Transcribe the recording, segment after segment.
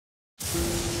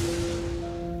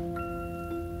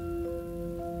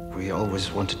We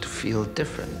always wanted to feel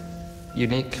different,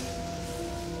 unique.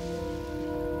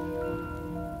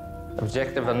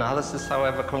 Objective analysis,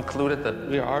 however, concluded that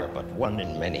we are but one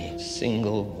in many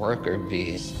single worker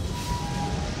bees.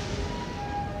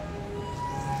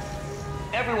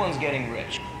 Everyone's getting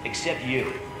rich, except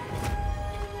you.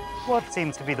 What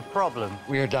seems to be the problem?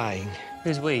 We are dying.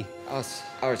 Who's we? Us,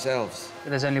 ourselves.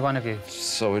 But there's only one of you.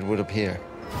 So it would appear.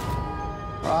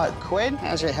 Right, Quinn,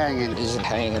 how's it hanging? It isn't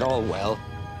hanging at all well.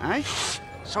 Eh?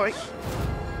 Sorry.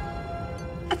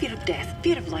 A fear of death,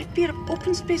 fear of life, fear of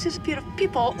open spaces, fear of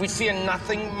people. We fear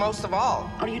nothing most of all.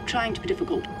 Are you trying to be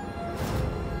difficult?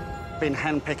 Been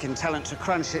handpicking talent to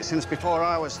crunch it since before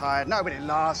I was hired. Nobody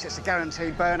lasts. It's a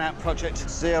guaranteed burnout project.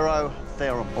 Zero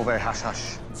Theorem. All very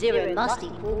hush-hush. Zero must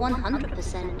equal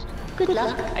 100%. Good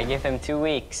luck. I give him 2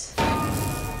 weeks.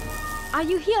 Are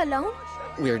you here alone?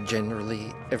 We're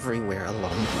generally everywhere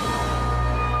alone.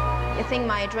 You think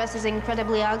my dress is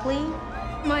incredibly ugly?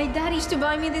 My dad used to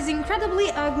buy me these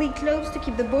incredibly ugly clothes to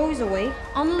keep the boys away.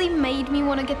 Only made me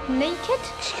want to get naked.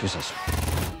 Excuse us.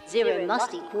 Zero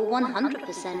must equal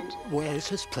 100%. Where is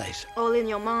this place? All in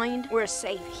your mind, we're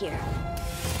safe here.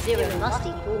 Zero must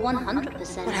equal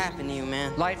 100%. What happened to you,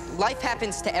 man? Life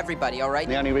happens to everybody, all right?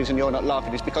 The only reason you're not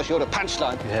laughing is because you're the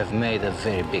punchline. You have made a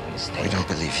very big mistake. We don't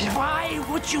believe you. Why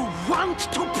would you want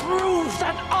to prove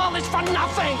that all is for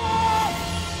nothing?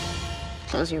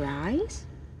 Close your eyes,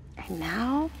 and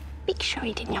now picture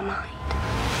it in your mind.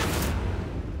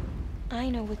 I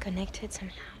know we're connected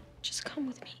somehow. Just come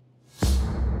with me.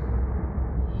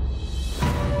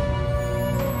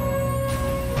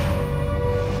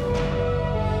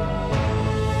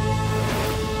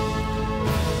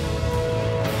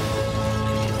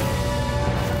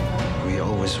 We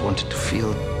always wanted to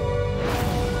feel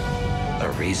a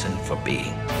reason for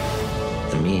being,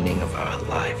 the meaning of our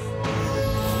life.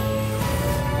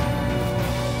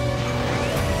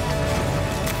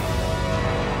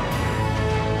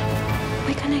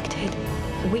 We're connected.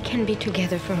 We can be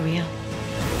together for real.